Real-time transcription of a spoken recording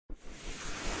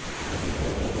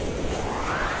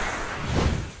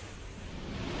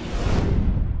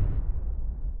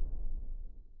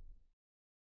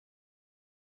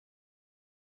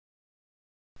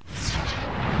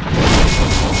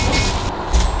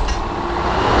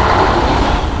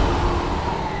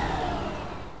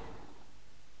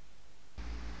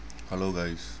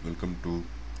guys, welcome to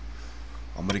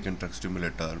American Truck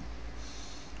Simulator.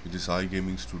 இது Sai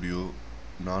gaming studio.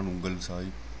 நான் உங்கள் சாய்.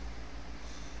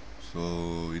 ஸோ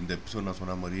இந்த எபிசோட் நான்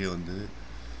சொன்ன மாதிரியே வந்து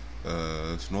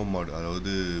ஸ்னோ மாட்,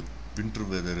 அதாவது வின்டர்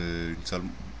வெதர்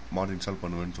மாட் இன்ஸ்டால்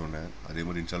பண்ணுவேன்னு சொன்னேன். அதே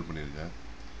மாதிரி இன்ஸ்டால் பண்ணியிருக்கேன்,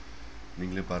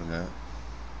 நீங்களே பாருங்கள்.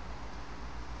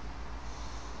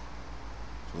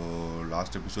 ஸோ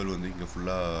லாஸ்ட் எபிசோட் வந்து இங்கே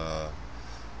ஃபுல்லாக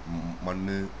மண்,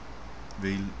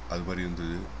 வெயில் அது மாதிரி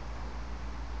இருந்தது.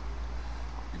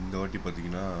 இந்த வாட்டி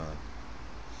பார்த்திங்கன்னா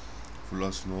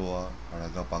ஃபுல்லாக ஸ்னோவாக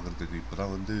அழகாக பார்க்குறதுக்கு. இப்போ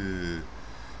தான் வந்து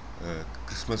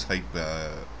கிறிஸ்மஸ் ஹைப்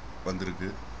வந்திருக்கு,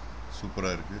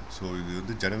 சூப்பராக இருக்குது. ஸோ இது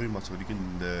வந்து ஜனவரி மாதம் வரைக்கும்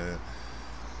இந்த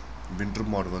வின்டர்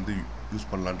மாட் வந்து யூஸ்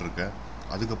பண்ணலான் இருக்கேன்.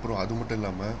 அதுக்கப்புறம் அது மட்டும்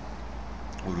இல்லாமல்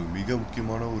ஒரு மிக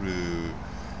முக்கியமான ஒரு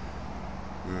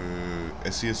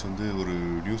எஸ்சிஎஸ் வந்து ஒரு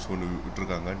நியூஸ் ஒன்று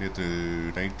விட்டுருக்காங்க நேற்று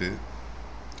நைட்டு.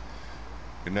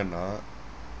 என்னென்னா,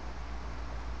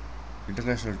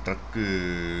 இன்டர்நேஷ்னல் ட்ரக்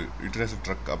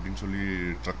அப்படின்னு சொல்லி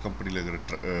ட்ரக் கம்பெனியில்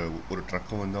இருக்கிற ஒரு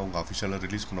ட்ரக்கை வந்து அவங்க அஃபிஷியலாக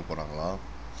ரிலீஸ் பண்ண போகிறாங்களாம்.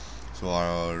 ஸோ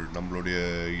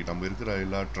நம்ம இருக்கிற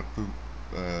எல்லா ட்ரக்கு,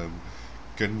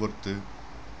 கென்வொர்த்து,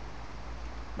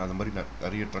 அந்த மாதிரி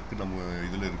நிறைய ட்ரக்கு நம்ம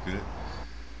இதில் இருக்குது,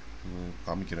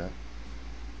 காமிக்கிறேன்.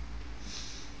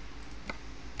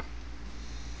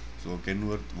 ஸோ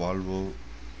கென்வொர்த், வால்வோ,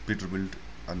 பீட்டர்பில்ட்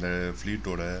அந்த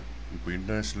ஃப்ளீட்டோட இப்போ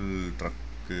இன்டர்நேஷ்னல் ட்ரக்கு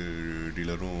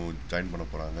டீலரும் ஜாயின் பண்ண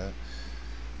போகிறாங்க.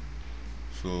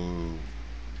 ஸோ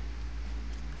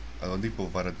அது வந்து இப்போ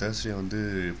வர தேர்ஸ்டே வந்து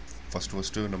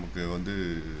ஃபஸ்ட்டு நமக்கு வந்து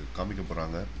காமிக்க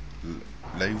போகிறாங்க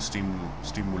லைவ்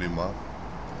ஸ்ட்ரீம் மூலிமா.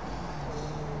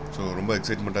 ஸோ ரொம்ப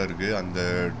எக்ஸைட்மெண்ட்டாக இருக்குது அந்த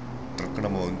ட்ரக்கை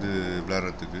நம்ம வந்து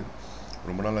விளையாடுறதுக்கு.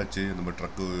 ரொம்ப நாள் ஆச்சு இந்த மாதிரி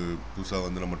ட்ரக்கு புதுசாக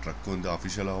வந்து நம்ம ட்ரக்கு வந்து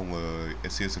அஃபிஷியலாக அவங்க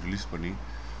எஸ்ஏஎஸ் ரிலீஸ் பண்ணி.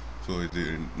 ஸோ இது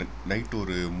நைட்டு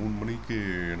ஒரு 3 மணிக்கு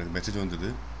எனக்கு மெசேஜ் வந்தது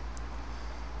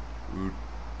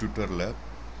ட்விட்டரில்.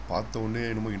 பார்த்த உடனே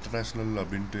என்னமோ இன்டர்நேஷ்னல்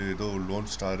அப்படின்ட்டு ஏதோ லோன்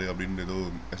ஸ்டாரு அப்படின்னு ஏதோ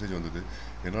மெசேஜ் வந்தது.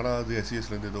 என்னடா அது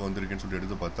எஸ்சிஎஸ்லேருந்து ஏதோ வந்திருக்கேன்னு சொல்லிட்டு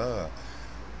எடுத்து பார்த்தா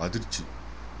அதிர்ச்சி.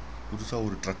 புதுசாக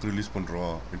ஒரு ட்ரக் ரிலீஸ்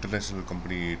பண்ணுறோம், இன்டர்நேஷ்னல்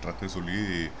கம்பெனி ட்ரக்கு சொல்லி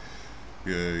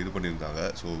இது பண்ணியிருந்தாங்க.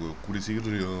 ஸோ கூடிய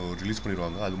சீக்கிரம் ரிலீஸ்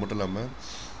பண்ணிடுவாங்க. அது மட்டும் இல்லாமல்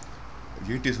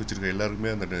ஏடிஎஸ் வச்சுருக்க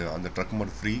எல்லாருக்குமே அந்த ட்ரக்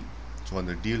மாட் ஃப்ரீ. ஸோ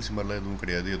அந்த டிஎல்சி மாதிரிலாம் எதுவும்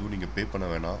கிடையாது, எதுவும் நீங்கள் பே பண்ண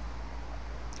வேணாம்,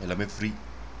 எல்லாமே ஃப்ரீ.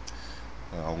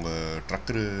 அவங்க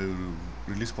ட்ரக்கு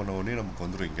ரிலீஸ் பண்ண உடனே நமக்கு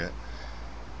வந்துடும் இங்கே.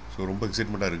 ஸோ ரொம்ப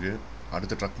எக்ஸைட்மெண்ட்டாக இருக்குது.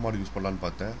 அடுத்த ட்ரக் மாட் யூஸ் பண்ணலான்னு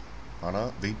பார்த்தேன், ஆனால்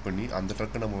வெயிட் பண்ணி அந்த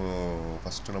ட்ரக்கை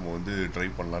ஃபஸ்ட்டு நம்ம வந்து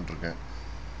ட்ரைவ் பண்ணலான் இருக்கேன்.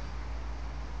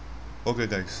 ஓகே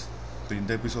கைஸ்,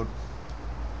 இந்த எபிசோடு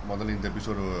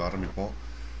ஆரம்பிப்போம்.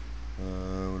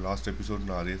 லாஸ்ட் எபிசோட்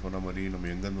நான் அதே சொன்ன மாதிரி நம்ம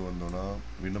எங்கேருந்து வந்தோம்னா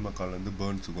விண்ணமக்கால்லேருந்து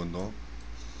பேர்ன்ஸுக்கு வந்தோம்.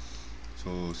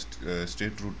 ஸோ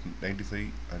ஸ்டேட் ரூட் 95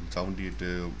 and 78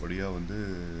 வழியாக வந்து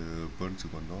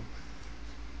பேர்ன்ஸுக்கு வந்தோம்.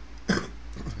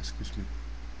 Excuse me.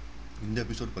 இந்த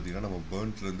எபிசோட் பார்த்திங்கன்னா நம்ம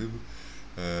பேர்ன்ஸ்லேருந்து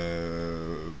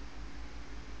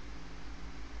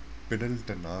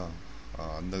பெண்டல்டன்னா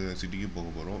அந்த சிட்டிக்கு போக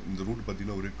போகிறோம். இந்த ரூட்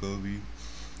பார்த்திங்கன்னா ஒரே கர்வி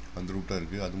அந்த ரூட்டாக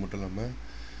இருக்குது. அது மட்டும் இல்லாமல்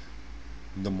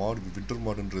இந்த வின்டர்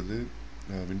மாடுன்றது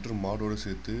வின்டர் மாடோடு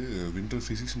சேர்த்து வின்டர்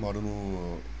ஃபிசிக்ஸ் மாடுன்னு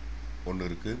ஒன்று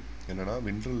இருக்குது. என்னென்னா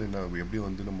வின்டரில் எப்படி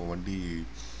வந்து நம்ம வண்டி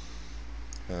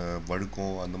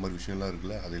வழுக்கும் அந்த மாதிரி விஷயம்லாம்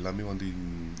இருக்குல்ல, அது எல்லாமே வந்து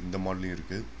இந்த மாடலையும்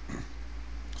இருக்குது.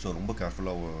 ஸோ ரொம்ப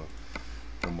கேர்ஃபுல்லாக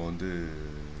நம்ம வந்து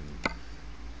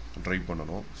ட்ரைவ்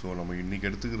பண்ணணும். ஸோ நம்ம இன்றைக்கி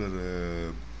எடுத்துக்கிற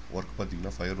ஒர்க்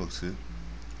பார்த்திங்கன்னா fire works,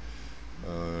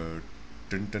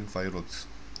 Pendleton fire works.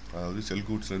 அதாவது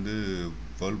செல்கூட்ஸ்லேருந்து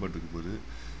வேர்ல்பட்டுக்கு போகுது.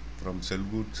 ஃப்ரம்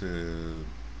செல்கூட்ஸ்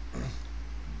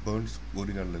பேர்ன்ஸ்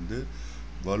ஓரிகான்லேருந்து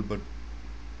வேர்ல்பட்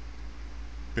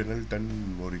பெனல்டன்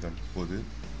ஓரிகான் போகுது.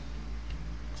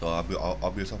 ஸோ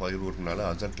ஆப்வியஸாக ஃபயர் ஒர்க்னால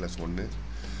அசால்ட் கிளாஸ் 1.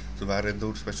 ஸோ வேறு எந்த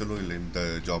ஒரு ஸ்பெஷலும் இல்லை இந்த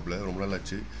ஜாபில். ரொம்ப நாள்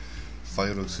ஆச்சு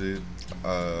ஃபயர் ஒர்க்ஸு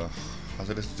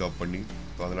ஹசரஸ் ஜாப் பண்ணி.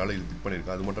 ஸோ அதனால் இது பிக்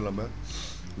பண்ணியிருக்கேன். அது மட்டும் இல்லாமல்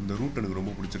இந்த ரூட் எனக்கு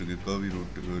ரொம்ப பிடிச்சிருக்கு. கர்வி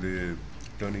ரூட்டு ஒரு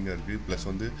டேர்னிங்காக இருக்குது. ப்ளஸ்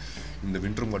வந்து இந்த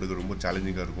வின்டர் மாடுக்கு ரொம்ப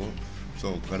சேலஞ்சிங்காக இருக்கும். ஸோ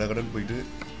கடகடன் போயிட்டு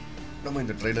நம்ம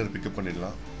இந்த ட்ரெய்லர் பிக்கப்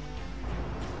பண்ணிடலாம்.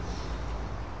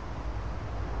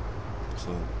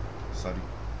 So sorry,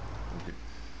 okay,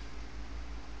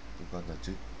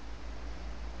 உட்காந்தாச்சு.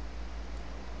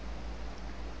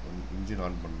 Engine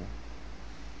on பண்ணணும்.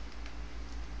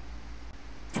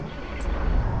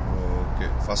 ஓகே,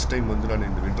 ஃபஸ்ட் டைம் வந்து நான்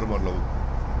இந்த வின்டர் மாடில்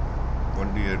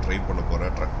வண்டியை ட்ரைவ் பண்ண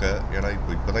போகிறேன், ட்ரக்கை. ஏன்னா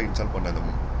இப்போ தான் இன்ஸ்டால் பண்ண அந்த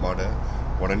மாடை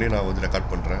உடனே நான் வந்து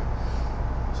ரெக்கார்ட் பண்ணுறேன்.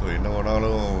 ஸோ என்ன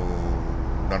வேணாலும்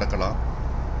நடக்கலாம்,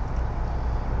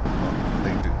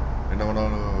 என்ன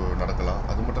வேணாலும் நடக்கலாம்.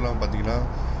 அது மட்டும் இல்லாமல் பார்த்தீங்கன்னா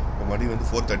இப்போ மணி வந்து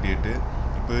 4:38.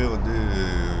 இப்போவே வந்து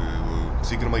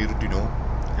சீக்கிரமாக இருட்டிடும்.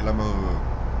 எல்லாமே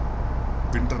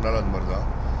வின்டர்னால அந்த மாதிரி தான்.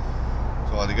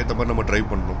 ஸோ அதுக்கேற்ற மாதிரி நம்ம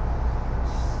ட்ரைவ் பண்ணணும்.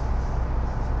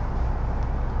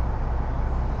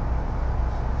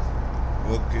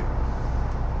 ஓகே,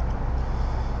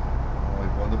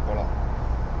 இப்போ வந்து போகலாம்.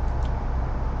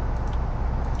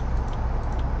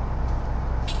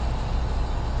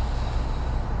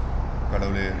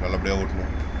 கடவுளே நல்லபடியாக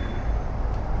ஓட்டணும்.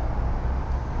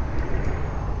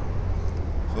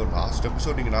 ஸோ லாஸ்ட்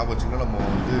எபிசோட் நீங்கள் ஞாபகம் வச்சிங்கன்னா நம்ம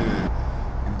வந்து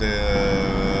இந்த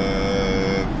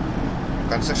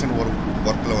கன்ஸ்ட்ரக்ஷன்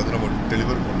ஒர்க்கில் வந்து நம்ம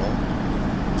டெலிவர் பண்ணோம்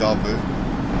ஜாப்பு.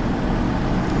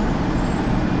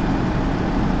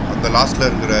 அந்த லாஸ்ட்டில்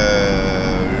இருக்கிற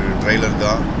ட்ரெய்லர்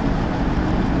தான்.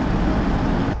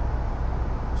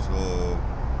 ஸோ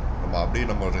நம்ம அப்படியே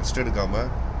நம்ம ரெஸ்ட்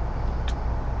எடுக்காமல்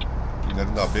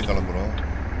இங்கேருந்து அப்படியே கிளம்புறோம்.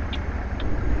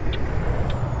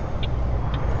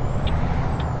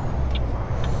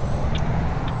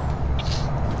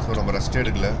 ஸோ நம்ம ரெஸ்ட்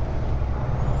எடுக்கல.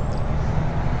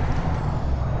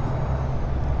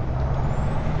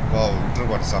 வா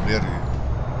இன்டர்வாட் செம்மையாக இருக்குது.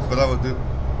 இப்போ தான் வந்து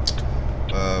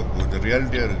கொஞ்சம்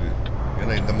ரியாலிட்டியாக இருக்குது.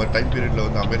 ஏன்னா இந்த மாதிரி டைம் பீரியடில்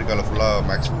வந்து அமெரிக்காவில் ஃபுல்லாக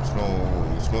மேக்ஸிமம்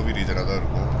ஸ்னோவி ரீஜனாக தான்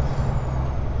இருக்கும்.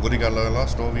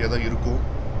 ஒரிகாலெலாம் ஸ்னோவியாக தான் இருக்கும்.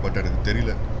 பட் எனக்கு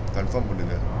தெரியல, கன்ஃபார்ம்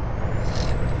பண்ணுங்கள்.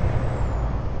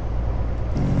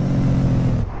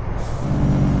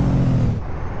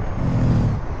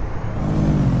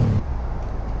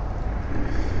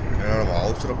 ஏன்னா நம்ம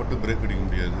அவசரப்பட்டு பிரேக் அடிக்க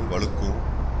முடியாது, வழுக்கும்.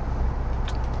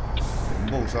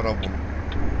 ரொம்ப உஷாராக போகணும்.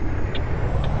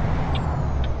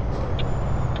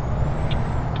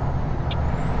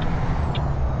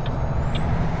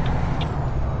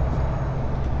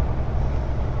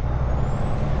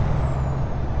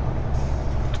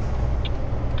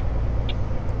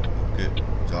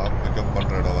 ஜாப் பிக்கப்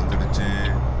பண்ணுற இடம் வந்துடுச்சு.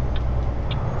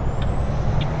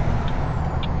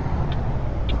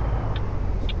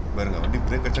 பாருங்க, வண்டி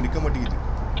பிரேக் அடிச்சா நிற்க மாட்டேங்குது.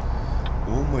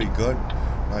 ஓ மை காட்,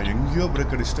 நான் எங்கேயோ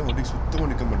பிரேக் அடிச்சுட்டேன், வண்டி சுத்தமாக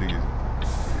நிற்க மாட்டேங்குது.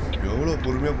 எவ்வளோ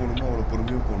பொறுமையாக போகணுமோ அவ்வளோ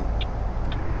பொறுமையாக போகணும்.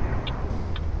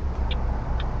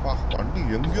 வண்டி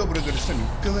எங்கேயோ பிரேக் அடிச்சுட்டா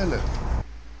நிற்கவே இல்லை.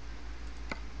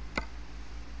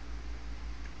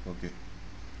 ஓகே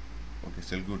ஓகே,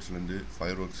 செல் குட்ஸ்லேருந்து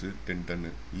ஃபயர் ஒர்க்ஸு 10 டன்னு.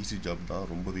 ஈஸி ஜாப் தான்,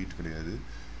 ரொம்ப வெயிட் கிடையாது.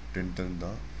 10 டன்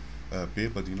தான். பே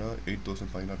பார்த்தீங்கன்னா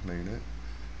 8509.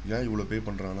 ஏன் இவ்வளோ பே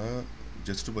பண்ணுறாங்கன்னா,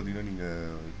 ஜஸ்ட்டு பார்த்தீங்கன்னா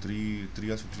நீங்கள் 3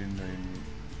 hours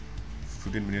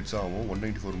 15 minutes ஆகும்,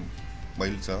 194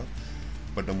 miles.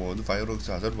 பட் நம்ம வந்து ஃபயர்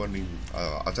ஒர்க்ஸ்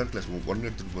அசர் கிளாஸ் 1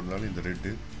 எடுத்துகிட்டு போகிறதுனால இந்த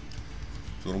ரேட்டு.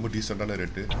 ஸோ ரொம்ப டீசெண்டான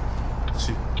ரேட்டு.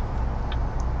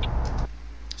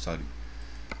 சாரி,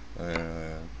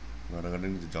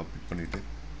 கடகடன்னு இந்த ஜாப் பிக் பண்ணிவிட்டு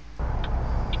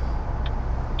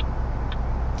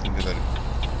இங்கே தான் இருக்கு.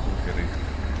 Okay right.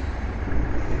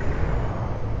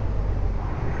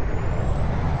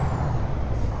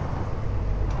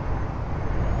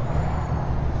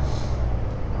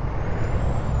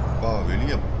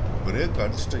 வெளியே பிரேக்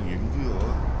அடிச்சிட்டேன் எங்கேயோ,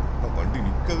 வண்டி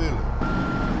நிற்கவே இல்லை.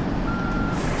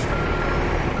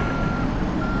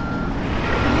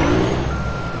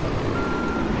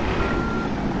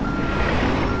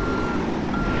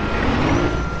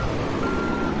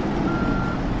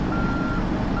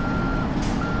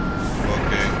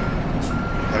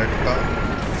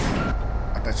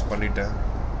 பண்ணிட்டேன்.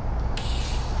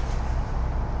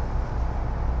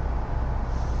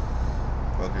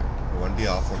 ஓகே, வண்டி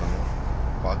ஆஃப் பண்ணணும்.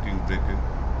 Parking brake,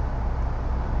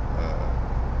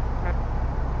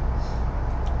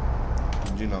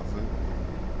 engine off.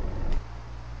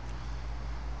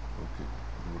 Okay,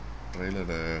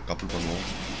 ட்ரெய்லரை கப்புள் பண்ணுவோம்.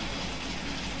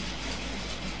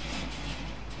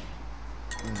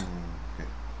 Okay,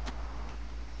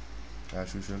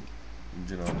 as usual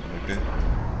engine off பண்ணிவிட்டு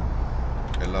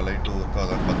எல்லா லைட்டும் ஒர்க்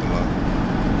ஆகுதான்னு பார்த்துக்கலாம்.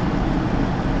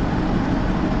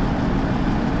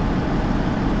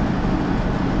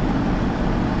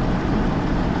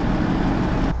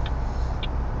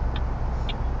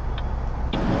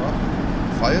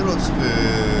 ஃபயர் ஒர்க்ஸுக்கு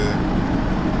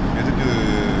எதுக்கு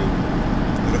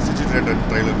ரெஃப்ரிஜிரேட்டர்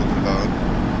ட்ரெய்லர் கொடுத்துருக்காங்க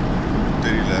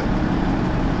தெரியல.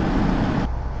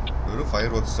 வெறும்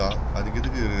ஃபயர் ஒர்க்ஸ் தான், அதுக்கு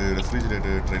எதுக்கு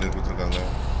ரெஃப்ரிஜிரேட்டர் ட்ரெய்லர் கொடுத்துருக்காங்க?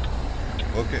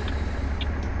 Okay,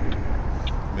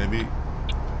 maybe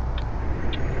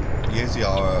AC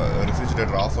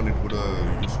refrigerator of பண்ணிட்டு கூட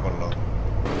யூஸ் பண்ணலாம்.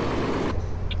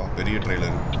 பெரிய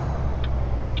ட்ரெய்லர்.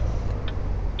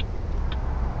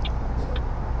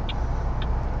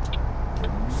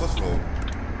 ரொம்ப ஸ்லோ.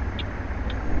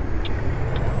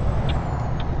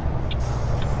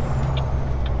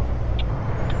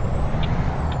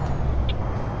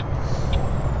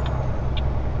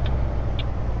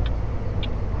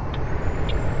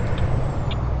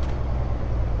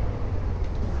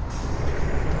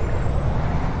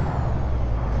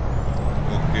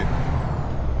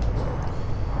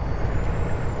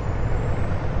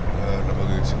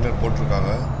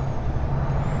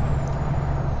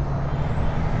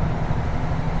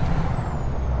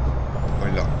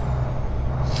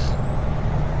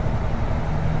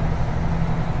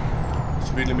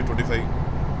 Speed limit 25.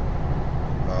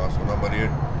 நான் சொன்ன மாதிரியே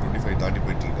 25 தாண்டி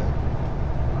போயிட்டுருக்கேன்.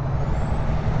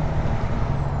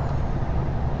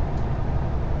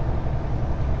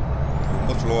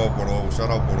 ரொம்ப ஸ்லோவாக போடும்,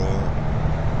 உஷாராக போடும்,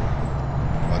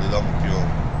 அதுதான் முக்கியம்.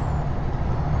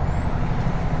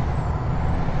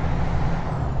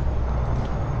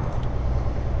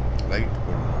 லைட்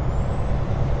போடும்.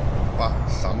 பா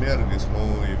செம்மையாக இருக்குது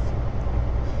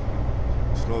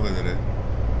snow weather.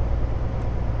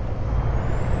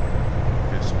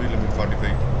 Speed limit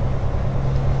 45.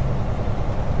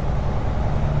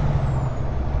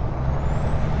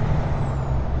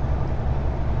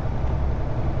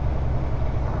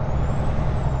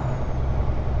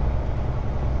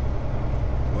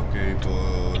 Okay, இப்போ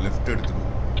லெஃப்ட்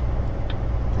எடுத்துக்கணும்.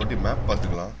 ரோட்டி மேப்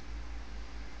பார்த்துக்கலாம்.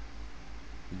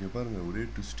 இங்கே பாருங்கள், ஒரே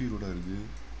ட்விஸ்டி ரோடாக இருக்குது.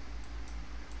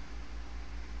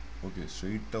 ஓகே,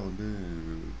 ஸ்ட்ரெயிட்டாக வந்து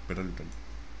பெண்டல்டன்.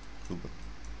 சூப்பர்.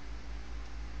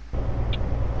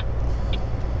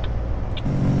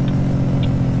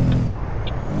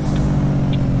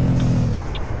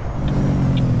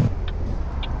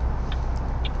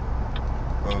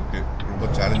 ஓகே, ரொம்ப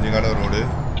சேலஞ்சிங்கான ரோடு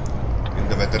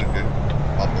இந்த வெதருக்கு.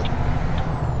 பார்ப்போம்.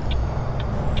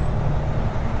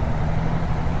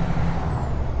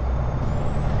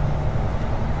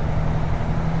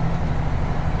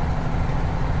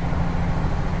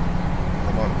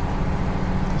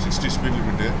 ஸ்பீட்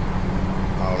லிமிட்டு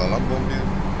அவ்வளோலாம் போக முடியாது.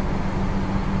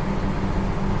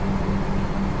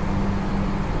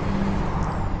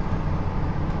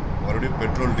 மறுபடியும்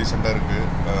பெட்ரோல் டீசெண்டாக இருக்குது.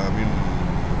 ஐ மீன்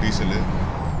டீசலு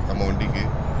நம்ம வண்டிக்கு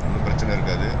ஒன்றும் பிரச்சனை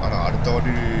இருக்காது. ஆனால் அடுத்த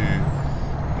வாட்டி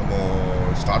நம்ம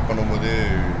ஸ்டார்ட் பண்ணும்போது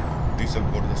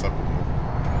டீசல் போட்டு தான் ஸ்டார்ட் பண்ணணும்.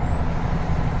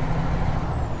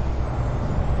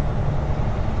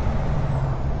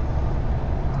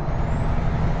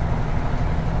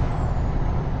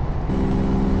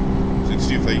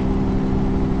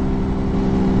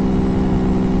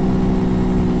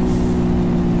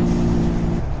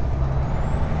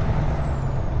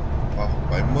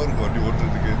 பயமாக இருக்கு வண்டி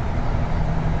ஓட்டுறதுக்கு.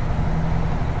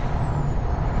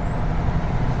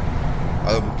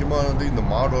 அது முக்கியமானது இந்த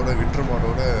மாடோட விட்டுற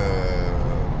மாடோட,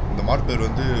 இந்த மாடு பேர்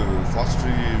வந்து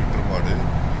ஃபாஸ்ட்ரி விட்டுற மாடு.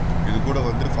 இது கூட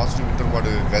வந்து ஃபாஸ்ட்ரி விட்டுற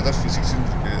மாடு வெதர் ஃபிசிக்ஸ்ன்னு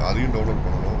இருக்குது, அதையும் டவுன்லோட்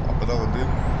பண்ணணும். அப்போ தான் வந்து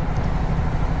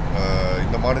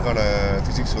இந்த மாடுக்கான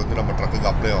ஃபிசிக்ஸ் வந்து நம்ம ட்ரக்குக்கு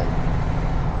அப்ளை ஆகும்.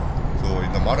 ஸோ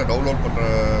இந்த மாடை டவுன்லோட் பண்ணுற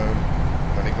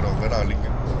நினைக்கிறவங்க நான் லிங்க்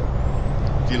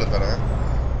கீழே தரேன்.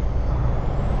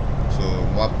 ஸோ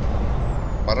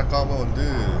மறக்காமல் வந்து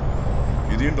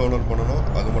இதையும் டவுன்லோட் பண்ணணும்.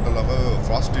 அது மட்டும் இல்லாமல்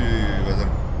ஃப்ராஸ்டி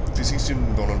வெதர் ஃபிசிக்ஸையும்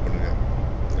டவுன்லோட் பண்ணுங்கள்.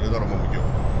 இதுதான் ரொம்ப முக்கியம்.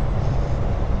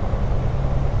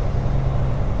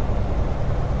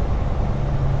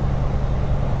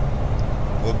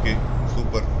 Okay,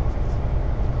 super.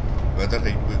 Weather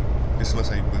hype,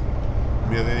 Christmas hype,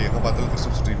 உண்மையாகவே எங்கே பார்த்தாலும்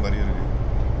கிறிஸ்மஸ் ட்ரீ மாதிரியே இருக்குது.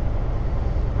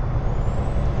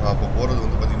 நான் அப்போ போகிறது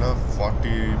வந்து பார்த்திங்கன்னா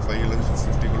 45லேருந்து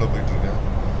 50க்குள்ளே போயிட்டுருக்கேன்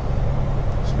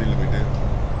ஸ்பீட் லிமிட்டு.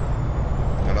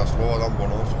 ஏன்னா ஸ்லோவாக தான்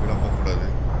போகணும், ஸ்பீடாக போகக்கூடாது.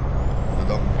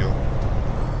 அதுதான் முக்கியம்.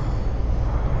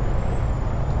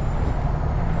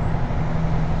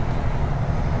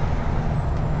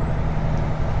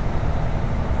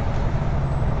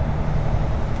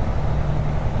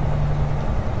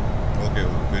 ஓகே,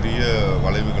 ஒரு பெரிய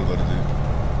வளைவுகள் வருது.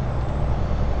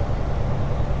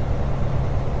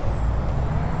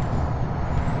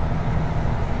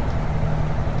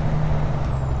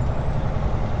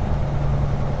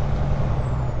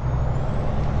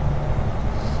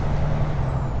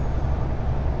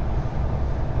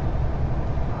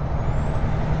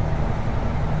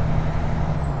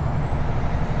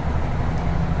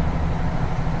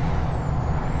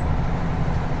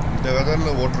 இந்த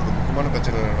வெதரில் ஓட்டுறது முக்கியமான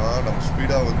பிரச்சனை என்னென்னா, நம்ம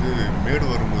ஸ்பீடாக வந்து மேடு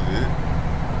வரும்போது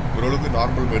ஓரளவுக்கு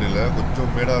நார்மல் மேடு இல்லை, கொஞ்சம்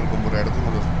மேடாக இருக்கும் ஒரு இடத்துக்கு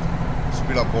கொஞ்சம்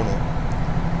ஸ்பீடாக போகணும்.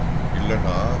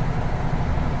 இல்லைன்னா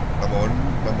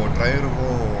நம்ம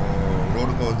டிரைவருக்கும்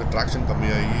ரோடுக்கும் வந்து ட்ராக்ஷன்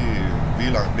கம்மியாகி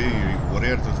வீல் அப்படியே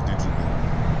ஒரே இடத்துல சுற்றிட்டு இருக்கும்.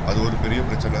 அது ஒரு பெரிய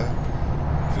பிரச்சனை.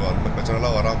 ஸோ அந்த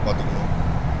பிரச்சனைலாம் வராமல் பார்த்துக்கணும்.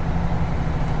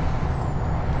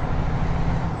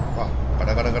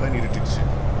 கடை நிறுத்திடுச்சு.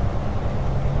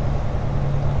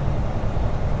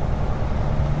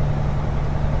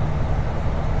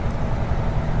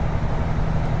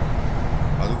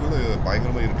 அதுக்குள்ள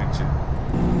பயங்கரமாக இருந்துச்சு.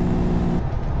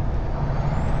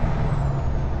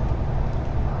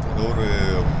 ஏதோ ஒரு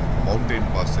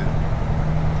மவுண்டெயின் பாஸு.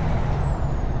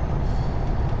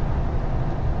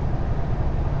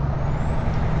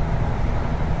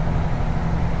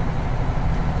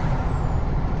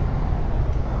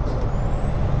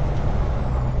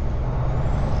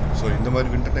 ஸோ இந்த மாதிரி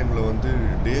வின்டர் டைமில் வந்து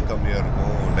டே கம்மியாக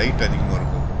இருக்கும், நைட் அதிகமாக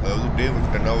இருக்கும். அதாவது டே வந்து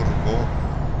 10 hour இருக்கும்,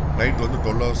 நைட் வந்து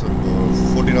 12 ஹவர்ஸ் இருக்கும்,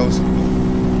 14 ஹவர்ஸ் இருக்கும்.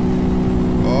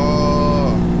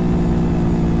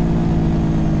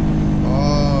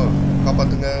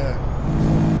 காப்பாத்துங்க.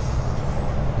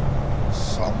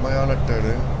 செம்மையான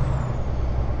டேர்னு.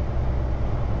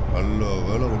 நல்ல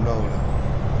வேலை ஒன்றும் ஆகல.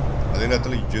 அதே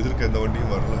நேரத்தில் எதிர்க்க எந்த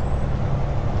வண்டியும் வரல.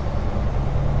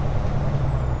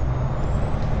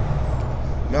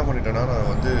 என்ன பண்ணிட்டேன்னா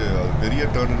நான் வந்து அது பெரிய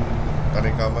டேர்ன்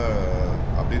நினைக்காம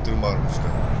அப்படியே திரும்ப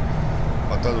ஆரம்பிச்சிட்டேன்.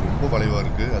 பார்த்தா அது ரொம்ப வளைவாக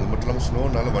இருக்குது. அது மட்டும் இல்லாமல்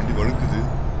ஸ்னோனால வண்டி வழுக்குது.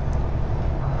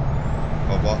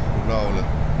 பாப்பா ஒன்றும் ஆகலை.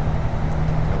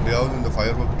 எப்படியாவது இந்த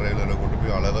ஃபயர் ஒர்க் ட்ரெயிலரை கொண்டு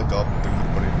போய் அழகாக ஜாப் டெலிவரி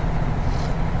பண்ணிடணும்.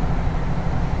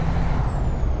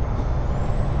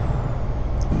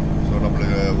 ஸோ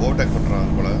நம்மளுக்கு ஓவர்டேக்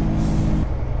பண்ணுறாங்க போல்.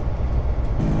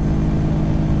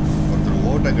 ஒருத்தர்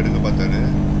ஓவர்டேக் எடுக்க பார்த்தாரு,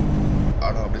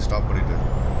 ஆனால் அப்படியே ஸ்டாப் பண்ணிட்டாரு.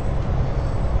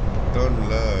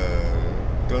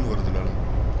 டேர்ன் வருதுனால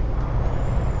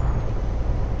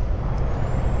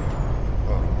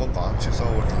ரொம்ப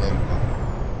கான்சியஸாக ஓட்டுறதா இருப்பான்.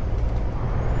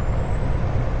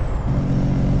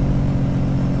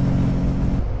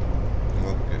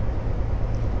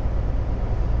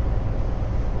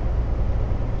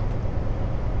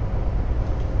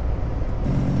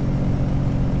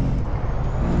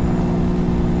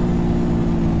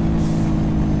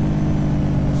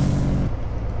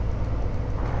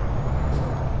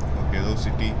 ஓகே, ஏதோ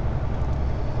சிட்டி.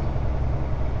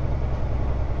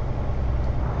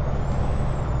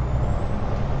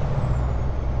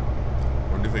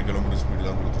 கிலோமீட்டர் ஸ்பீடு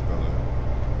தான் கொடுத்துருக்காங்க.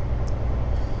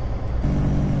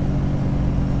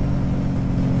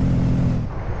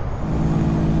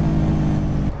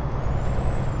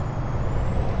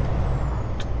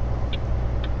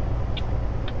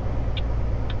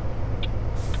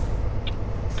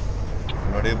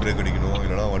 முன்னாடியே பிரேக் அடிக்கணும்,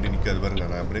 இல்லைனா வண்டி நிற்காது. பாருங்க,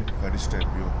 நான் பிரேக் அடிச்சிட்டேன்.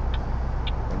 எப்பயோ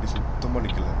வண்டி சுத்தமாக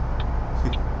நிற்கல.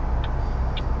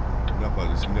 என்னப்பா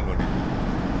அது சிக்னல் வண்டி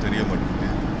தெரிய மாட்டேங்குது.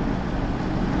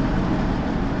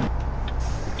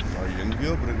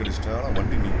 எங்கேயோ பிரேக் அடிச்சிட்டேன், ஆனால்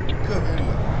வண்டி நிற்கவே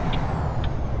இல்லை.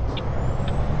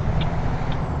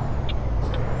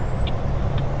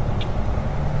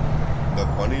 இந்த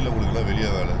பனியில் உங்களுக்குலாம் வெளியே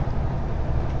வேலை.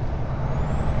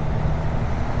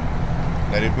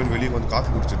 நிறைய பேர் வெளியே வந்து காஃபி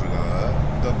குடிச்சிட்டு இருக்காங்க.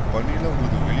 இந்த பனியில்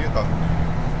உங்களுக்கு வெளியே காஃபி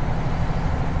குடிக்கும்.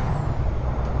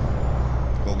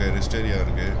 ஓகே, ரெஸ்ட் ஏரியா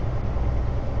இருக்கு.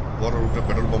 போகிற ரூட்டில்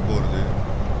பெட்ரோல் பம்ப் வருது.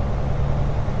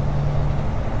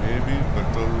 மேபி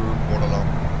பெட்ரோல் போடலாம்.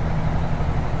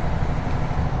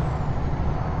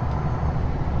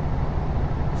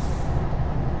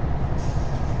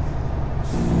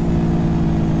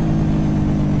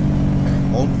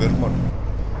 வெர்மான்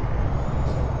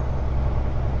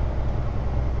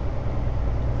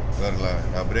வரல.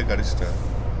 நான் பிரேக் அடிச்சிட்டேன்.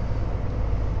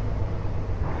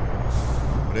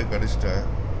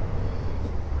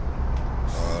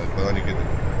 இப்போதான் நிற்கிது.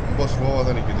 ரொம்ப ஸ்லோவாக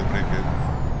தான் நிற்கிது பிரேக்கு.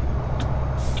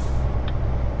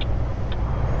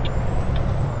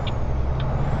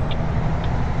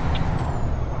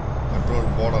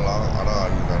 பெட்ரோல் போடலாம்,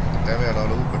 ஆனால் தேவையான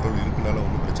அளவு பெட்ரோல் இருக்குனால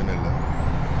ஒன்றும் பிரச்சனை இல்லை.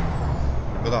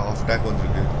 இப்போதான் ஹாஃப் டேங்க்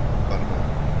வந்துருக்கு பாருங்க.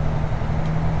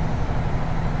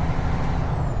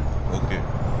 ஓகே,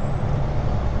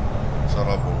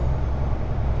 சரா போகும்.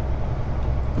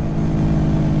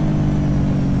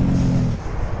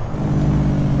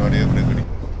 முன்னாடியே பிரேக் அடி.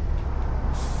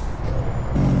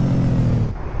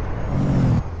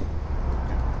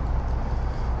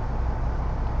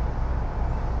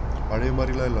 பழைய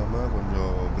மாதிரிலாம் இல்லாமல்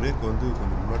கொஞ்சம் பிரேக் வந்து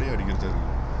கொஞ்சம் முன்னாடியே அடிக்கிறது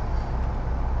இருக்குது.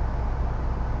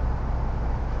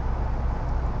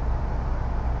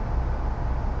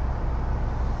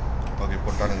 Okay,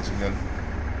 போட்டானுங்க signal.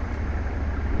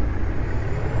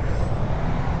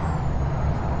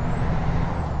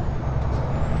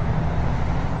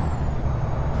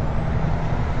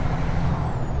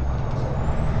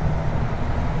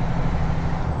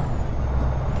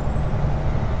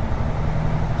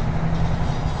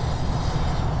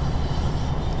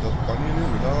 இந்த பணியிலே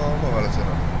விடாமல் வேலை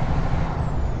செய்கிறாங்க.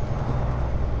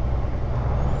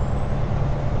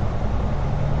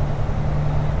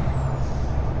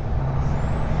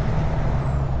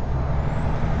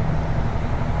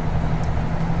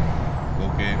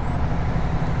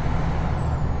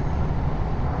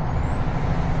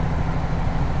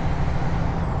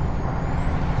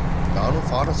 நானும்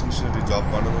ஃபாரஸ்ட் மிஷினரி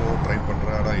ஜாப் பண்ணணும் ட்ரை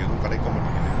பண்ணுறேன், ஆனால் எதுவும் கிடைக்க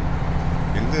மாட்டேங்குது.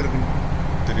 எங்கே இருக்குன்னு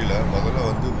தெரியல. முதல்ல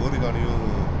வந்து ஓரிகானையும்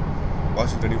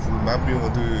வாஷிங்டனையும் ஃபுல் மேப்பையும்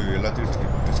வந்து எல்லாத்தையும்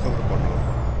டிஸ்கவர் பண்ணணும்.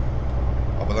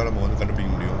 அப்போ தான் நம்ம வந்து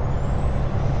கண்டுபிடிக்க முடியும்.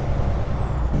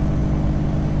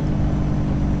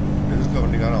 எதிர்க்க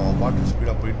வண்டிக்கான அவன் பாட்டு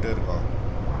ஸ்பீடாக போயிட்டே இருக்கான்.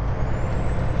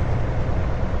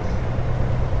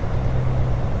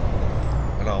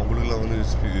 ஏன்னா அவங்களுக்குலாம் வந்து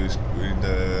இந்த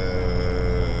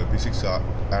பிசிக்ஸ்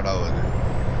ஆட் ஆகாது.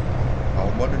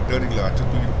 அவன் மட்டும் டேர்னிங்கில் அச்சு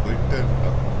தூக்கிட்டு போயிட்டே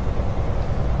இருந்தான்.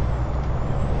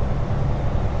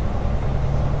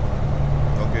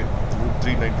 Okay, root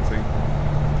 395.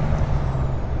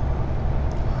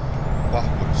 வா,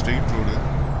 ஒரு ஸ்ட்ரெயிட் ரோடு.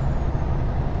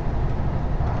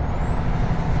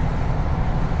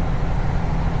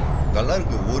 நல்லா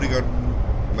இருக்கு. ஓரிகான்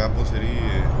மேப்பும் சரி,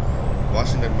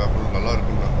 வாஷிங்டன் மேப்பும் நல்லா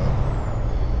இருக்குன்னாங்க.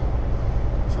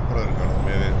 சூப்பராக இருக்கு. ஆனால்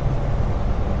உண்மையாகவே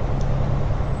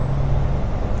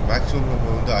மேக்ஸிமம்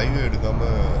நம்ம வந்து ஹைவே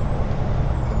எடுக்காமல்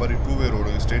இந்த மாதிரி 2-வே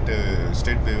ரோடு ஸ்டேட்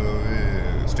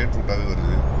ரூட்டாகவே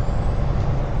வருது.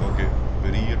 ஓகே,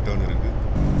 பெரிய டேர்ன் இருக்குது.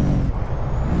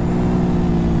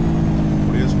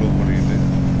 அப்படியே ஸ்லோ பண்ணிட்டு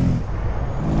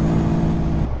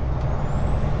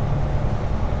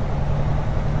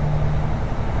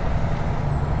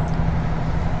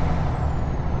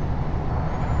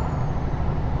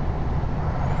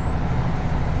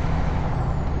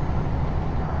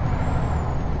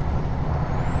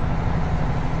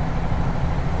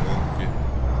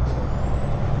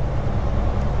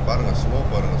பாருங்க, ஸ்லோ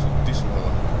பாருங்க, சுற்றி ஸ்லோ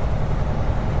தான்.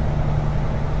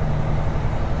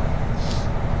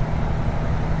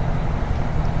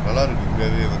 நல்லா இருக்கு.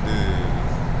 உண்மையாகவே வந்து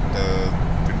இந்த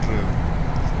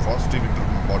ஃப்ராஸ்டி வின்டர்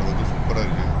மாடல் வந்து சூப்பராக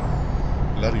இருக்குது.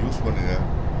 எல்லோரும் யூஸ் பண்ணுங்கள்.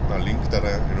 நான் லிங்க்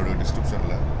தரேன் என்னோடய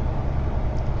டிஸ்கிரிப்ஷனில்.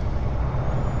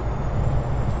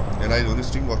 ஏன்னா இது வந்து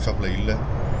ஸ்டீம் ஒர்க் ஷாப்பில் இல்லை.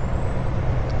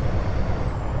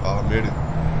 மேடு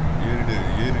ஏறிடு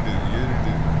ஏறிடு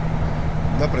ஏறிடு.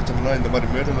 என்ன பிரச்சனைனா, இந்த மாதிரி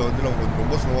மேடில் வந்து நம்ம கொஞ்சம்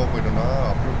ரொம்ப ஸ்லோவாக போயிட்டோம்னா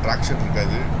அப்புறம் ட்ராக்ஷன்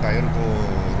இருக்காது டயருக்கும்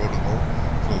ரோடுக்கும்.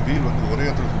 ஸோ வீல் வந்து ஒரே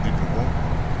இடத்துல சுற்றிட்டு இருக்கும்.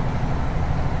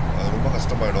 அது ரொம்ப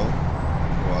கஷ்டமாயிடும்.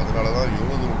 ஸோ அதனால தான்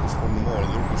எவ்வளோ தூரம் புஷ் பண்ணணுமோ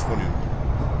அவ்வளோ தூரம் புஷ் பண்ணிடணும்.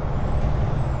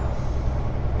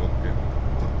 ஓகே,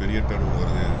 ஒரு பெரிய டர்ன்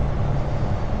வருது.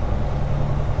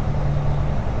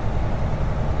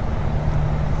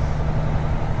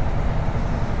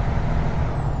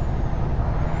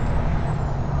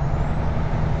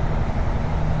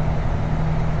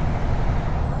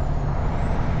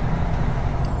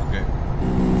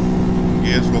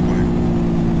 ஸ்லோ பண்ணி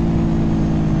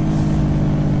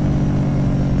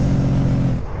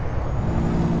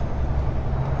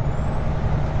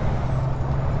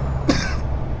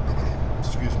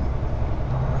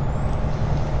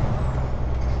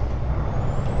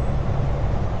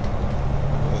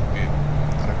ஓகே,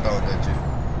 கரெக்டாக வந்தாச்சு.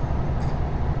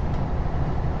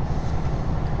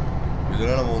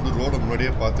 இதெல்லாம் நம்ம வந்து ரோடை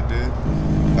முன்னாடியே பார்த்துட்டு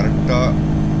கரெக்டாக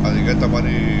அதுக்கேற்ற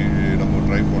மாதிரி நம்ம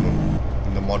ட்ரைவ் பண்ணணும்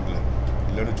இந்த மாடலில்.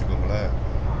 இல்லைன்னு வச்சுக்கோங்களேன்,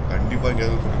 கண்டிப்பாக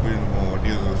எங்கேயாவது கொண்டு போய் நம்ம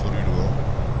வண்டியை சொல்லிவிடுவோம்.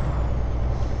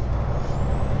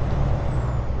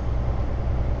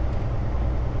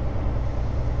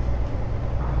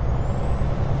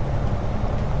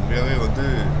 உண்மையாகவே வந்து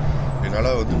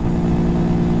என்னால் வந்து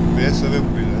பேசவே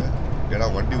முடியல. ஏன்னா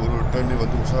வண்டி ஒரு டர்னு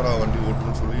வந்து உஷாராக வண்டி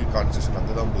ஓட்டணும்னு சொல்லி கான்செஷன்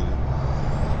அங்கே தான் போகுது.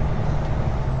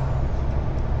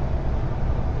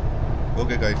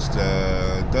 ஓகே கைஸ்,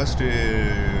 தேர்ஸ்டே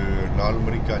 4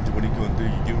 மணிக்கு 5 மணிக்கு வந்து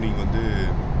ஈவினிங் வந்து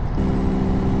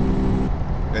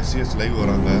SCS லைவ்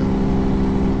வராங்க.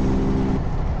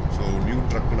 ஸோ நியூ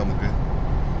ட்ரக் நமக்கு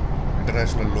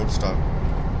இன்டர்நேஷ்னல் லோட் ஸ்டார்.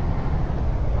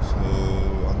 ஸோ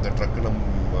அந்த ட்ரக்கு நம்ம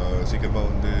சீக்கிரமாக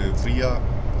வந்து ஃப்ரீயாக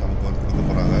நமக்கு வந்து கொடுக்க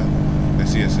போகிறாங்க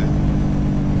SCS.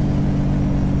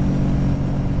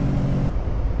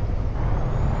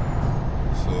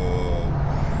 ஸோ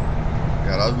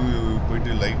யாராவது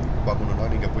போயிட்டு லைவ் பார்க்கணுன்னா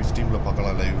நீங்கள் போய் ஸ்டீமில்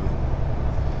பார்க்கலாம் லைவ்.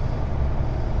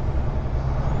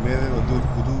 உண்மையாகவே வந்து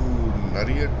ஒரு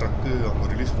நிறைய ட்ரக்கு அவங்க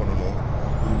ரிலீஸ் பண்ணணும்.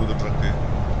 புது ட்ரக்கு.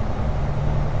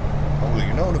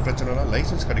 அவங்களுக்கு என்ன ஒரு பிரச்சனைனா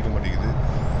லைசன்ஸ் கிடைக்க மாட்டேங்குது.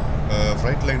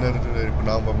 ஃப்ரைட் லைனர் இப்போ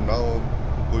நான்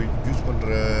போய் யூஸ் பண்ணுற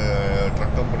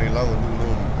ட்ரக் கம்பெனிலாம் வந்து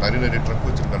இன்னும் நிறைய ட்ரக்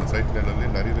வச்சுருக்காங்க. ஃப்ரைட் லைனர்லேயே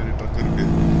நிறைய ட்ரக்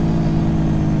இருக்குது.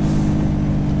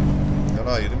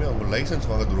 ஆனால் எதுவுமே அவங்க லைசன்ஸ்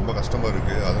வாங்குறது ரொம்ப கஷ்டமாக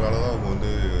இருக்குது. அதனால தான் அவங்க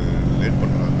வந்து லேட்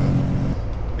பண்ணுறாங்க.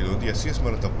 இது வந்து SCS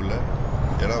மேலே தப்பு இல்லை.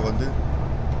 ஏன்னா வந்து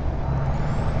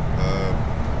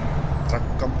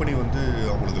ட்ரக் கம்பெனி வந்து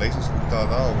அவங்களுக்கு லைசன்ஸ் கொடுத்தா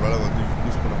தான் அவங்களால வந்து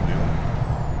யூஸ் பண்ண முடியும்.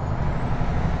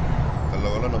 நல்ல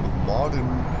வேலை நமக்கு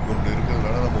மாடர்ன் ஒன்று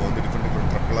இருக்கிறதுனால நம்ம வந்து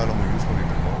டிஃப்ரெண்ட் ட்ரக்கெலாம் நம்ம யூஸ்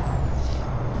பண்ணிகிட்டு இருக்கோம்.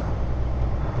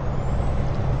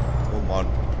 ஓ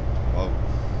மாட்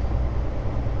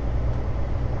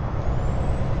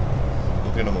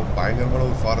ஓகே, நம்ம பயங்கரமான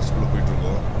ஒரு ஃபாரஸ்ட்குள்ளே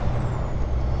போயிட்டுருக்கோம்.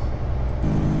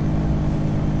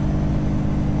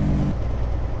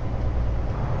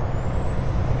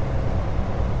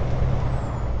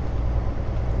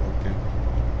 ஓகே,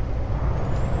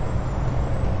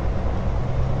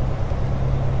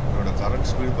 என்னோட கரண்ட்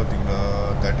ஸ்பீடு பார்த்தீங்கன்னா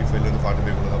 35லேருந்து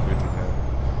 45 தான் போயிட்டுருக்கேன்.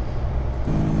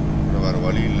 வேறு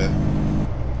வழி இல்லை.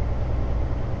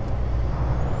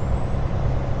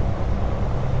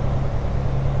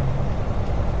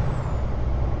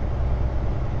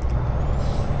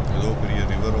 ஏதோ பெரிய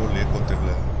ரிவரோ லேக்கோ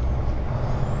தெரியல.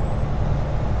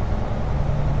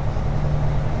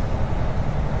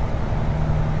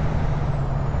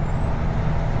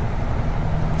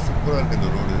 சூப்பராக இருக்குது இந்த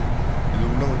ரோடு. இது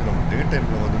இன்னும் வந்து நம்ம டே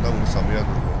டைமில் வந்து தான் உங்களுக்கு செம்மையாக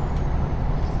இருக்கும்.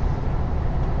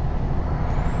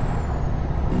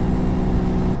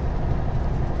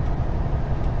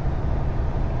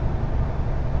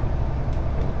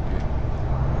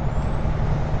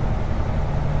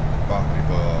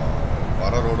 இப்போ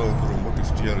வர ரோடு வந்து ரொம்ப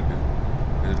ட்விஸ்டியாக இருக்குது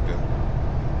எதிர்க்க.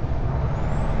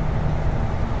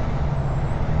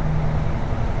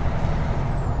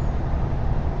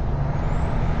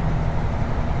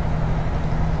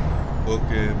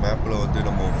 ஓகே, மேப்பில் வந்து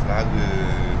நம்ம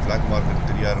ஃப்ளாக் மார்க்கெட்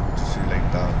தெரிய ஆரம்பிச்சிச்சு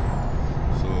லைட்டாக.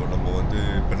 ஸோ நம்ம வந்து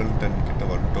பெண்டல்டன் கிட்ட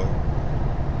வந்துட்டோம்.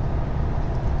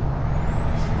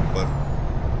 சூப்பர்.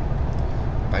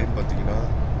 டைம் பார்த்தீங்கன்னா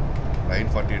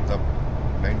 9:48 தான்,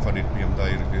 9:48 PM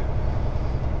தான் இருக்குது.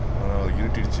 ஆனால்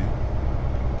இருட்டிடுச்சு.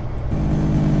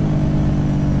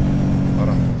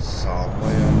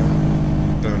 செம்மையான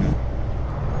டேர்னு.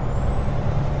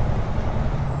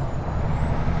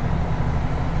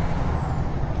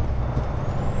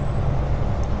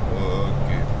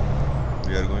 Okay,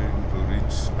 we are going to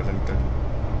reach Pendleton.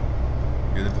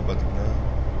 எதுக்கு பார்த்தீங்கன்னா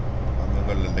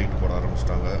அங்கங்கே லைட் போட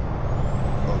ஆரம்பிச்சிட்டாங்க.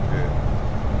 ஓகே,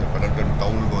 இந்த பெண்டல்டன்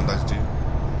டவுனுக்கு வந்தாச்சு.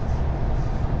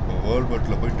 இப்போ வேர்ல்ட்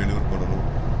பட்டில் போய் டெலிவர் பண்ணணும்.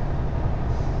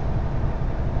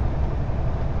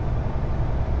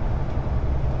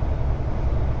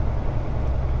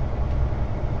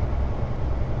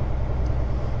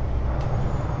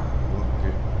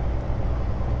 Okay,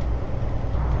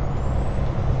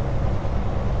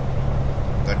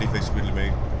 35 speed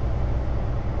limit.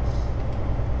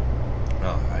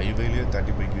 நான் ஹைவேலேயே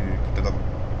 35 கிட்ட தான்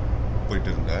போயிட்டு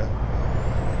இருந்தேன்.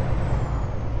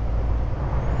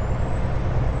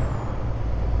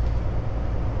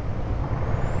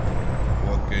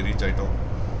 ஓகே, ரீச் ஆகிட்டோம்.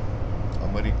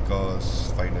 Americas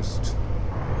finest.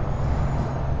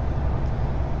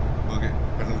 Okay,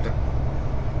 பெண்டல்டன்.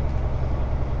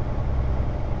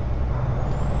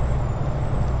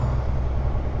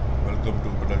 Welcome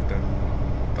to பெண்டல்டன்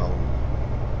down.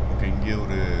 Okay, இங்கே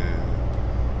ஒரு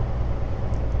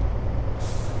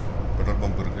பெட்ரோல்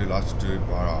பம்ப் இருக்குது. லாஸ்ட்டு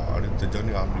அடுத்த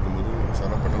ஜர்னி ஆரம்பிக்கும் போது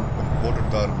சாரா பெட்ரோல் பம்ப்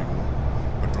போட்டுட்டு தான் ஆரம்பிக்கணும்.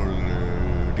 பெட்ரோல்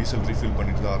டீசல் ரீஃபில்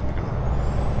பண்ணிட்டு தான் ஆரம்பிக்கணும்.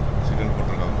 சிக்னல்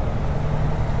போட்டிருக்காங்க.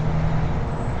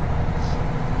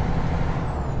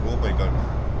 Oh my God.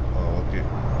 ஓகே,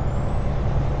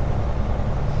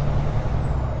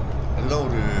 அதுதான்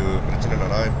ஒரு பிரச்சனை.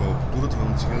 என்னன்னா இப்போ தூரத்தில்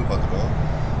வந்து சிக்னல் பார்த்துட்டோம்.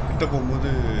 கிட்ட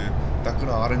போகும்போது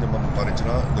டக்குன்னு ஆரஞ்சு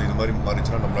மாறிச்சுன்னா, இது மாதிரி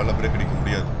மாறிச்சுன்னா நம்மளால பிரேக் அடிக்க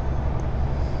முடியாது.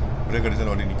 பிரேக்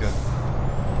அடித்தால் வண்டி நிற்காது.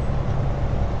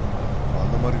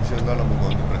 அந்த மாதிரி விஷயம் தான் நமக்கு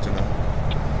வந்து பிரச்சனை.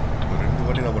 இப்போ 2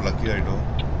 வாட்டி நம்ம லக்கி ஆகிட்டோம்.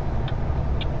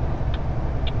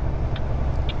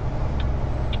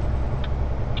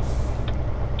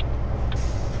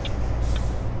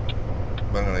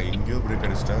 பாருங்க, நான் எங்கேயோ பிரேக்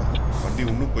அடிச்சிட்டேன். வண்டி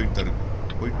இன்னும் போயிட்டு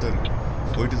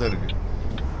தான் இருக்கு.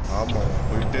 ஆமாம்,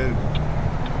 போயிட்டே இருக்கு.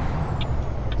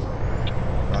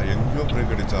 நான் எங்கேயோ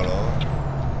பிரேக் அடித்தாலும்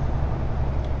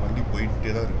வண்டி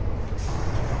போயிட்டே தான் இருக்கு.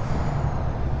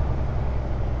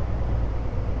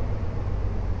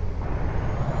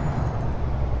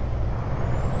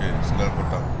 ஓகே, சிக்னல்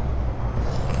போட்டான்.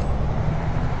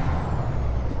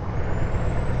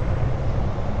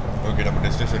 ஓகே, நம்ம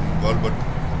டெஸ்டினேஷன் வேர்ல்ட் பட்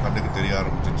கண்ணுக்கு தெரிய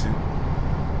ஆரம்பிச்சிச்சு.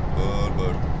 World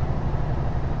but.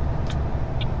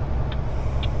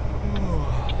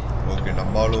 ஓகே,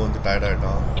 நம்மளும் வந்து டயர்ட்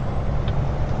ஆகிட்டான்.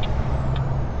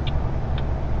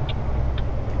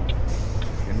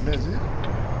 என்னது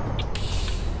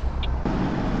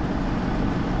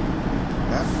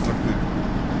ட்ரக்கு?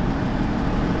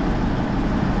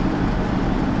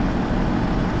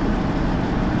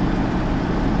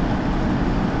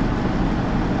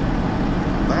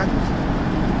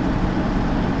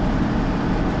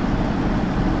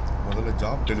 முதல்ல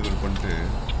ஜாப் டெலிவரி பண்ணிட்டு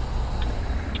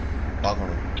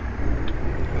பார்க்கணும்.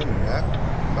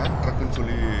 மேக் ட்ரக்குன்னு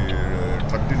சொல்லி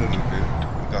ட்ரக் டீலர்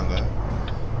இருக்காங்க.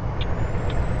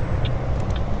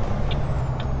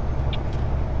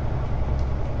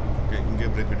 ஓகே, இங்கே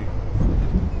பிரேக் அடி.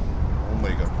 Oh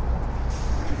my God,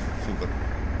 super.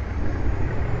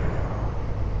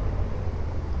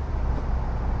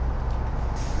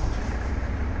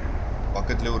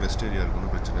 பக்கத்துலேயே ஒரு ரெஸ்ட் ஏரியா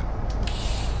இருக்குன்னு பிரச்சனை.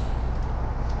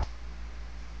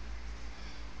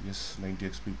 S, 90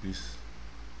 XP please.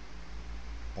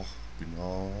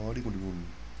 பின்னாடி கொண்டு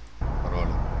போகணும்.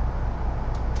 பரவாயில்ல.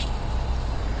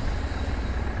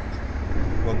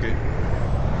 Okay,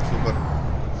 super,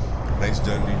 nice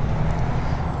journey.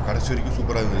 கடைசி வரைக்கும்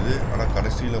சூப்பராக இருந்தது. ஆனால்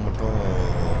கடைசியில் மட்டும்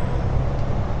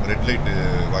ரெட் லைட்டு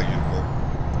வாங்கியிருக்கோம்.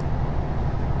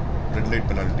 Red light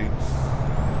penalty.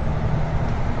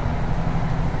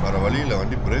 வேறு வழியில்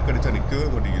வண்டி பிரேக் அடித்தா நிற்கவே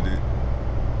மாட்டேங்குது.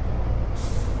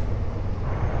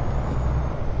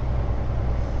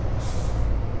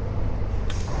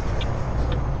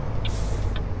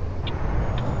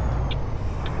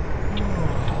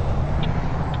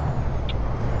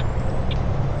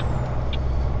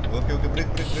 Okay okay,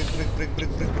 break break break break break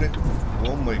break break break.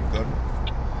 Oh my God,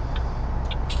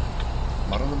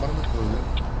 மறந்து போகுது.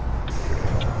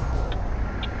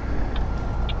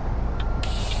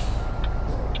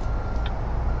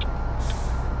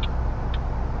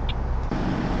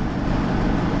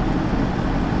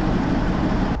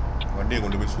 வண்டியை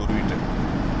கொண்டு போய் சொருவிட்டேன்.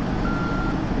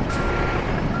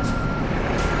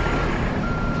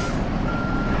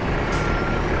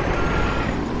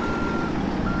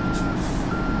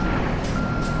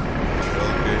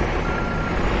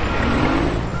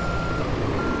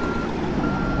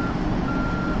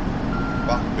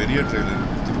 பெரிய ட்ரெயிலர்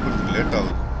திருப்பறதுக்கு லேட்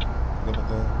ஆகுது. இந்த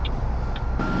பக்கம்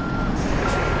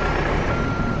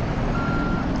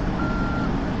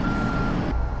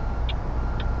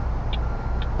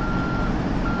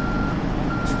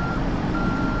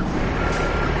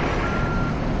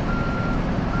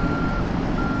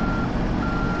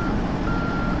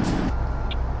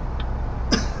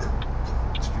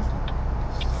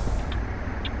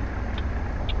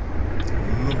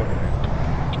இன்னும் பண்ண முடியும்.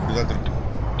 இப்படிதான் திருப்பி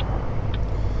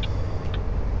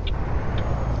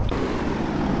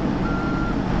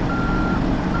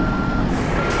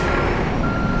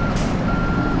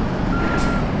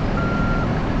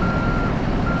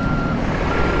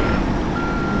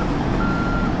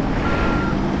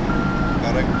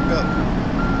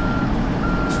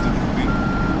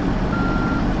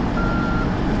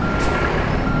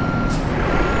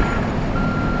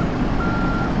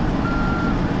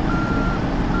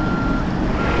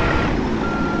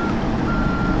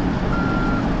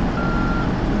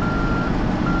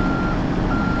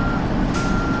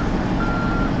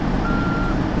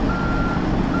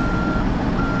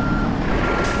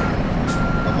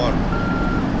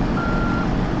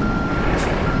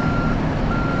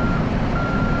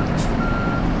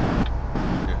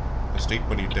ஸ்ட்ரைட்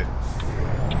பண்ணிட்டு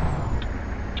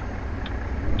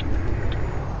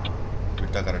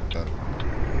விட்டா கரெக்டாக இருக்கும்.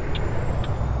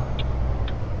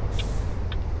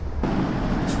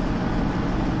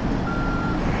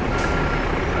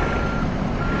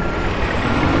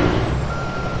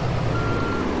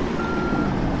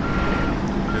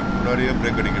 முன்னாடியே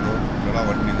பிரேக் அடிக்கணும், இல்லைனா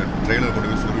வண்டி இந்த ட்ரெயிலர் கொண்டு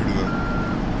போய் சொல்லிவிடுவேன்.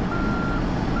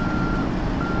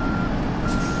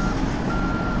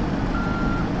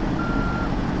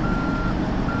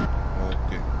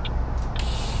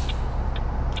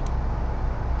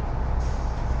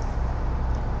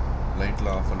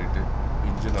 லைட்லாம் ஆஃப் பண்ணிவிட்டு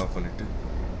இன்ஜின் ஆஃப் பண்ணிவிட்டு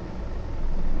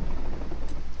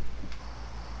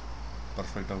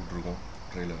பர்ஃபெக்டாக விட்டுருக்கோம்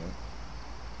ட்ரெயிலரை.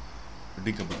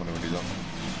 டீகப் பண்ண வேண்டியதான்.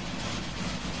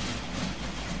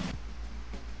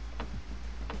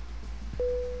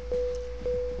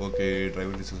 ஓகே,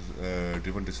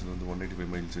 ட்ரிவன் டிஸ்டன்ஸ் வந்து 185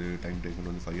 மைல்ஸு, டைம் டேக்கன்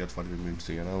வந்து 5 hours 45 minutes.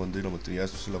 ஏன்னா வந்து நம்ம 3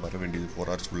 hours வர வேண்டியது 4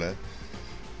 hours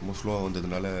ரொம்ப ஸ்லோவாக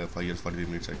வந்ததுனால 5 hours 45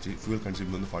 minutes ஆச்சு. ஃபியூல்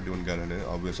கன்சியூம் வந்து 41 gallon.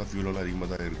 ஆப்வியஸாக ஃபியூலெல்லாம் அதிகமாக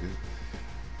தான் இருக்குது,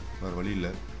 வேறு வழி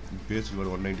இல்லை. பேஸ் ரிவர்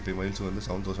 195 மைல்ஸ் வந்து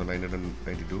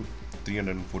 7992,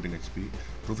 314 XP.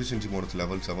 ப்ரொஃபிஷியன்சி மோடஸ்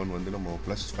லெவல் 7 வந்து நம்ம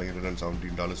ப்ளஸ்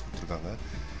 $517 கொடுத்துருக்காங்க.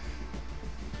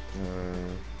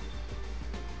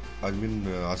 ஐ மீன்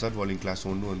அசார்ட் வாலிங் கிளாஸ்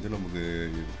 1 வந்து நமக்கு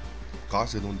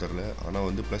காசு எதுவும் தரல, ஆனால்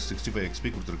வந்து ப்ளஸ் 65 XP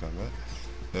கொடுத்துருக்காங்க.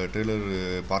 ட்ரெய்லர்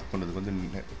பார்க் பண்ணுறதுக்கு வந்து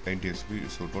 90 XP.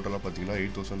 ஸோ டோட்டலாக பார்த்தீங்கன்னா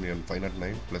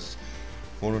 8509 ப்ளஸ்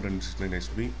 469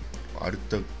 XP.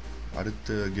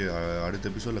 அடுத்த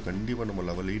எபிசோடில் கண்டிப்பாக நம்ம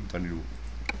லெவல் 8 தாண்டிடுவோம்.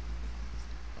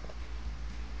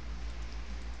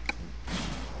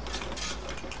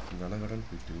 கடகடன்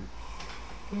போயிட்டு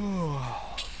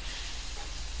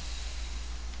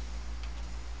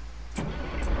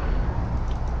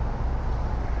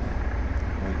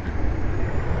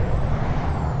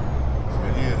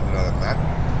வெளியே இருக்கிற மேக்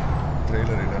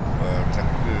ட்ரெய்லர் என்ன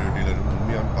ட்ரக் டீலர்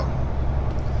உண்மையான்னு பார்க்கணும்.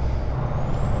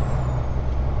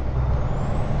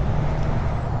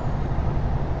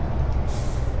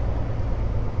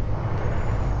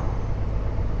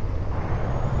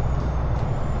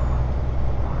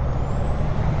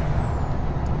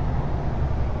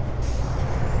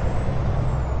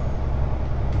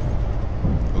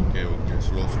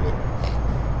 ஸ்லோ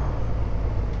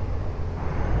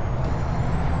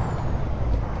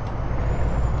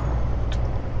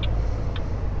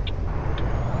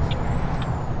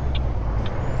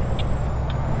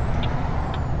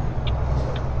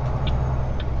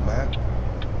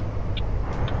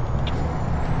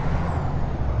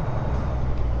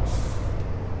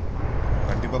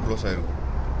க்ளோஸ் ஆகிருக்கும்.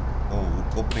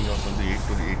 ஓப்பனிங் ஹவர்ஸ் வந்து 8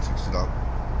 to 8:06 தான்.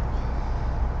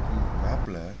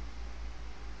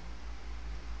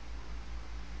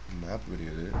 மேப்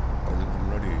கிடையாது. அதுக்கு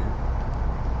முன்னாடி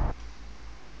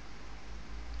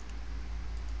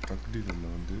ட்ரக்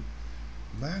டீலரில் வந்து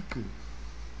மேக்கு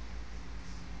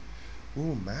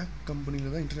மேக்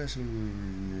கம்பெனியில் தான் international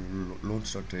loan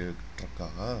star ட்ரக்கா?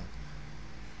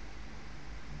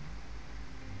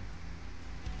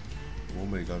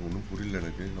 My God, ஒன்றும் புரியல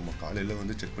எனக்கு. நம்ம காலையில்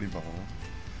வந்து செக் பண்ணி பார்க்கணும்.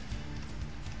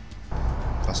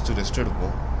 ஃபஸ்ட்டு ரெஸ்ட்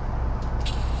எடுப்போம்.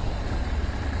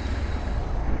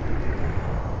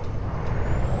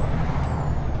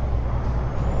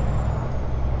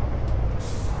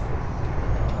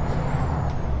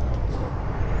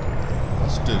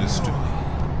 ரெஸ்ட்டு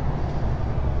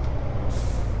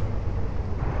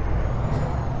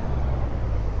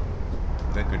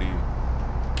பிரேக்கடி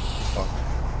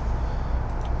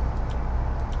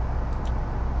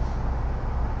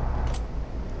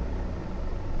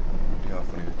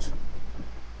ஆஃப் பண்ணியாச்சு.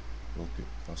 Okay,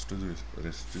 first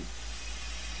rest.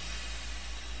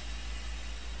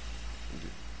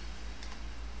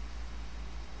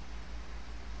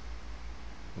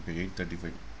 ஓகே,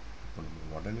 8:35. இப்போ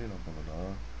நம்ம உடனே என்ன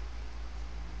பண்ணலாம்,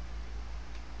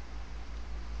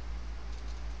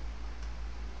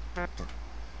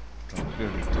 ட்ரக்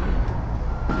எடுத்து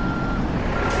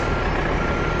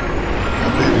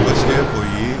அப்படியே ரிவர்ஸ்லேயே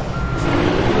போய்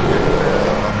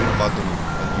அப்படின்னு பார்த்துக்கணும்.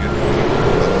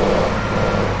 அது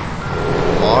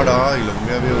மாடா இல்லை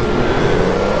உண்மையாகவே வந்து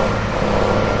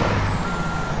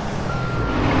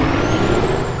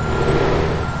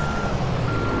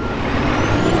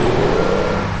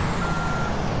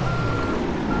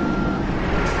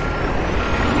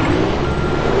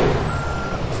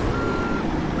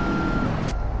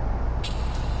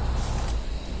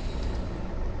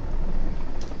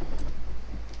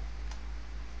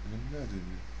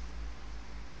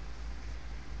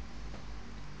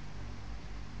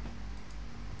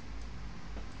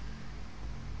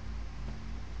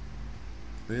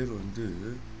பேர் வந்து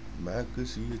மேக்கு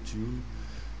CHU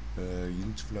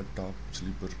inch flat top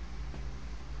sleeper.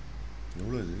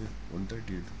 எவ்வளோ இது?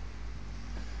 138.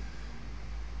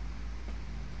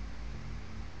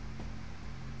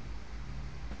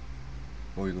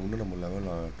 இது ஒன்றும் நம்ம லெவல்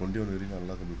 21 வரைக்கும்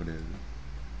நல்லா கம்மி கிடையாது.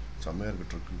 செம்மையாக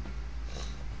இருக்கு ட்ரக்கு.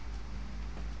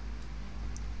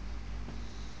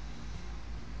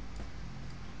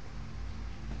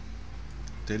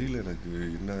 தெரியல எனக்கு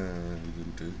என்ன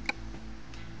இதுன்ட்டு.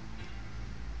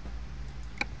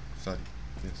 சாரி,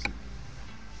 எஸ்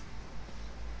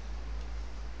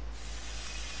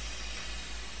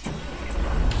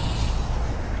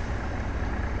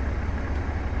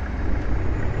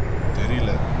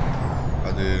தெரியல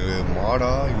அது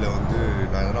மாடா இல்லை வந்து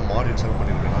நான் எதனா மாடு இன்ஸ்டால்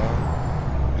பண்ணியிருக்கேன்னா.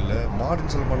 இல்லை மாடு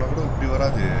இன்ஸ்டால் பண்ணால் கூட இப்படி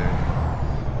வராது.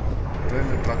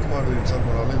 ட்ரெயினில் ட்ரக் மாடு இன்ஸ்டால்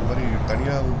பண்ணாலும் இந்த மாதிரி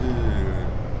தனியாக வந்து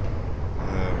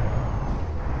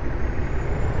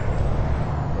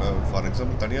ஃபார்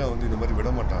எக்ஸாம்பிள் தனியாக வந்து இந்த மாதிரி விட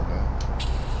மாட்டாங்க.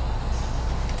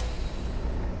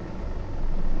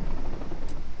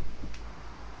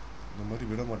 இந்த மாதிரி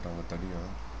விட மாட்டாங்க தனியாக.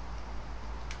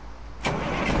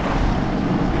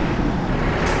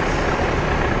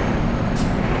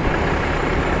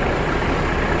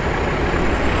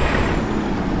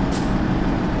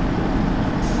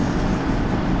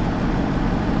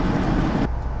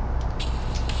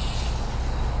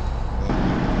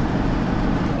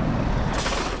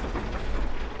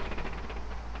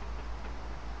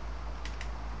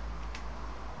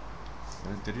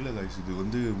 தெரியல கைஸ், இது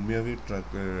வந்து உண்மையாகவே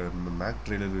மேக்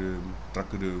ட்ரெய்லரு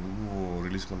ட்ரக்கு இன்னும்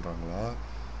ரிலீஸ் பண்ணுறாங்களா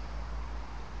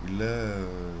இல்லை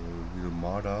இது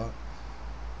மாடா?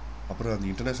 அப்புறம் அந்த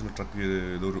இன்டர்நேஷ்னல் ட்ரக்கு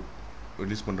ஏதோ ஒரு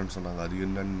ரிலீஸ் பண்ணுறேன்னு சொன்னாங்க. அது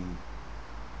என்னன்னு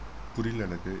புரியல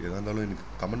எனக்கு. எதாக இருந்தாலும் எனக்கு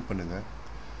கமெண்ட் பண்ணுங்கள்.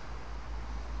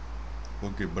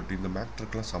 ஓகே, பட் இந்த மேக்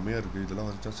ட்ரக்லாம் செம்மையாக இருக்குது. இதெல்லாம்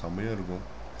வந்துச்சா செம்மையாக இருக்கும்.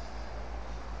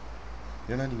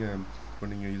 ஏன்னா நீங்கள்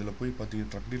இப்போ நீங்கள் இதில் போய் பார்த்தீங்க,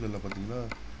 ட்ரக் டீலரில் பார்த்தீங்கன்னா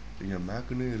நீங்கள்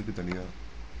மேக்குன்னு இருக்குது தனியாக.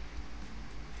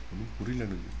 ஒன்றும் புரியல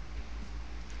எனக்கு.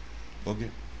 ஓகே,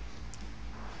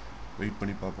 வெயிட்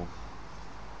பண்ணி பார்ப்போம்.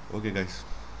 ஓகே கைஸ்,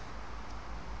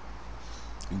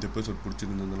 இந்த எபிசோட்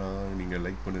பிடிச்சிருந்ததுன்னா நீங்கள்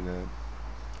லைக் பண்ணுங்கள்,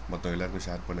 மற்றவங்க எல்லாருக்கும்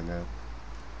ஷேர் பண்ணுங்கள்,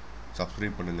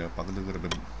 சப்ஸ்கிரைப் பண்ணுங்கள், பக்கத்தில் இருக்கிற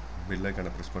பெல்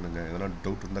ஐக்கானை ப்ரெஸ் பண்ணுங்கள். எதனா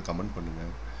டவுட் இருந்தால் கமெண்ட்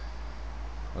பண்ணுங்கள்.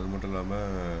 அது மட்டும் இல்லாமல்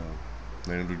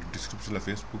என்னோடய டிஸ்கிரிப்ஷனில்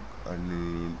ஃபேஸ்புக் அண்ட்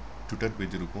ட்விட்டர்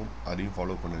பேஜ் இருக்கும், அதையும்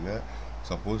ஃபாலோ பண்ணுங்கள்.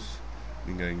 சப்போஸ்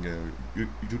நீங்கள் இங்கே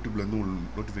யூடியூப்லேருந்து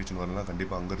உங்களுக்கு நோட்டிஃபிகேஷன் வரலாம்,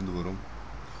 கண்டிப்பாக அங்கேருந்து வரும்.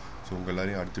 ஸோ உங்கள்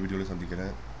எல்லோரையும் அடுத்த வீடியோவில்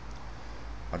சந்திக்கிறேன்.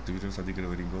 அடுத்த வீடியோவில் சந்திக்கிற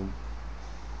வரைக்கும்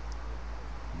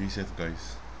பி சேஃப் கைஸ்.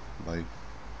 பாய்.